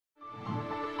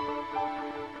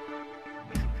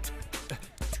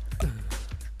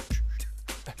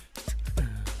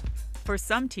For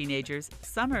some teenagers,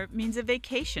 summer means a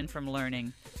vacation from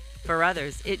learning. For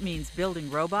others, it means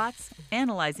building robots,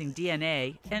 analyzing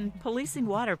DNA, and policing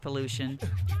water pollution.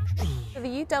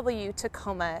 The UW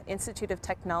Tacoma Institute of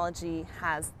Technology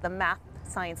has the Math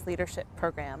Science Leadership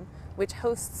Program, which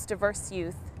hosts diverse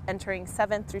youth entering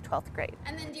 7th through 12th grade.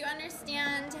 And then do you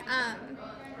understand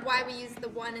why we use the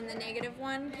 1 and the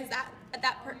 -1? Because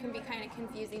that part can be kind of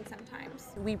confusing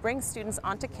sometimes. We bring students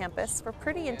onto campus for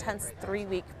pretty intense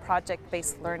 3-week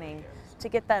project-based learning to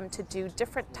get them to do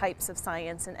different types of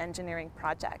science and engineering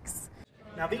projects.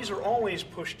 Now these are always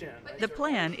pushed in. The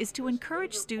plan is to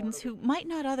encourage students who might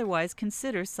not otherwise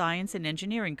consider science and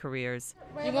engineering careers.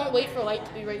 You won't wait for light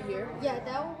to be right here? Yeah,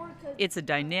 that will work. It's a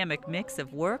dynamic mix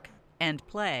of work and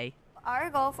play. Our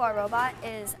goal for our robot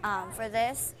is for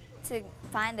this to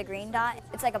find the green dot.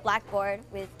 It's like a blackboard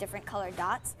with different colored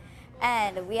dots.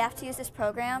 And we have to use this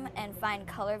program and find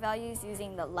color values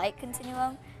using the light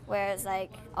continuum, whereas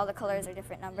like all the colors are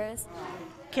different numbers.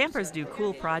 Campers do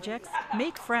cool projects,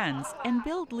 make friends, and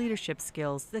build leadership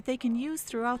skills that they can use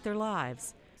throughout their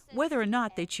lives, whether or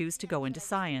not they choose to go into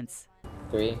science.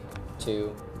 3, 2,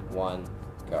 1,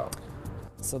 go.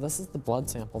 So this is the blood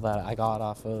sample that I got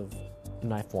off of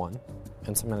knife 1,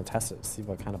 and so I'm going to test it to see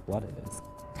what kind of blood it is.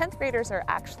 10th graders are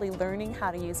actually learning how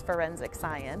to use forensic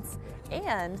science,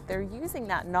 and they're using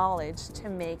that knowledge to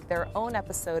make their own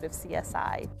episode of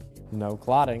CSI. No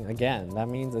clotting, again, that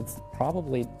means it's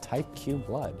probably type Q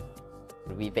blood.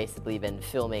 We've basically been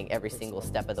filming every single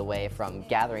step of the way, from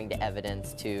gathering the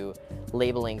evidence to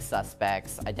labeling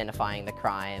suspects, identifying the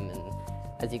crime, and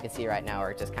as you can see right now,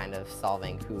 we're just kind of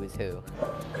solving who is who.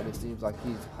 And it seems like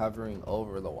he's hovering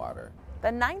over the water. The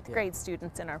 9th grade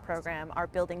students in our program are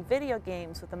building video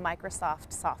games with the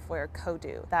Microsoft software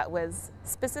Kodoo that was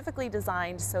specifically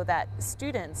designed so that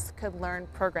students could learn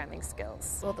programming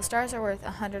skills. Well, the stars are worth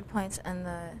 100 points and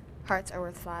the hearts are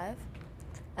worth 5.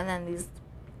 And then these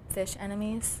fish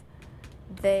enemies,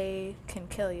 they can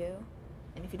kill you.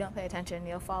 And if you don't pay attention,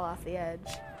 you'll fall off the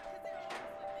edge.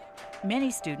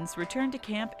 Many students return to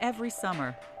camp every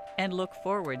summer and look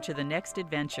forward to the next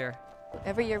adventure.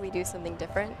 Every year we do something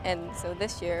different, and so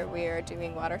this year we are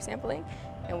doing water sampling,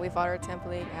 and we've water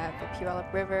sampling at the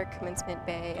Puyallup River, Commencement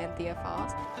Bay, and Thea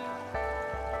Falls.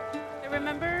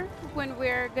 Remember, when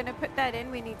we're going to put that in,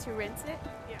 we need to rinse it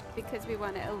because we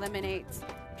want to eliminate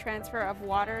transfer of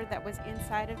water that was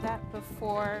inside of that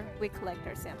before we collect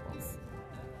our samples.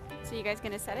 So you guys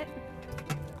going to set it?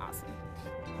 Awesome.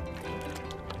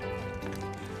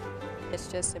 It's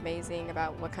just amazing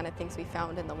about what kind of things we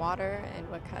found in the water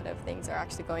and what kind of things are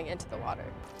actually going into the water.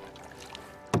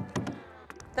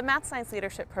 The Math Science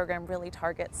Leadership Program really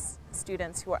targets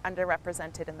students who are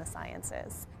underrepresented in the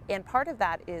sciences. And part of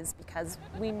that is because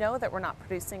we know that we're not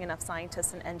producing enough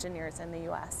scientists and engineers in the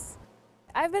U.S.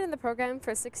 I've been in the program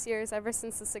for 6 years, ever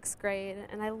since the 6th grade,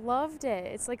 and I loved it.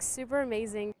 It's like super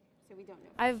amazing.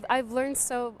 I've learned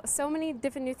so many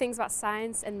different new things about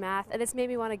science and math, and it's made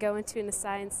me want to go into a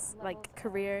science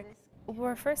career.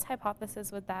 Our first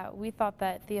hypothesis was that we thought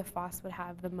that Theophos would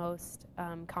have the most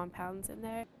compounds in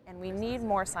there. And we need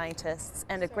more scientists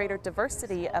and a greater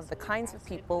diversity of the kinds of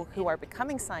people who are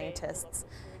becoming scientists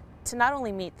to not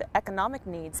only meet the economic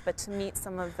needs, but to meet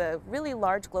some of the really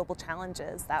large global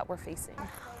challenges that we're facing.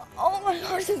 Oh my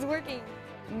gosh, it's working!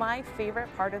 My favorite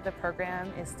part of the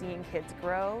program is seeing kids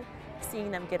grow,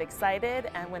 seeing them get excited,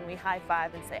 and when we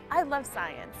high-five and say, "I love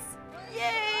science."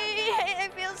 Yay!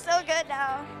 It feels so good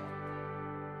now.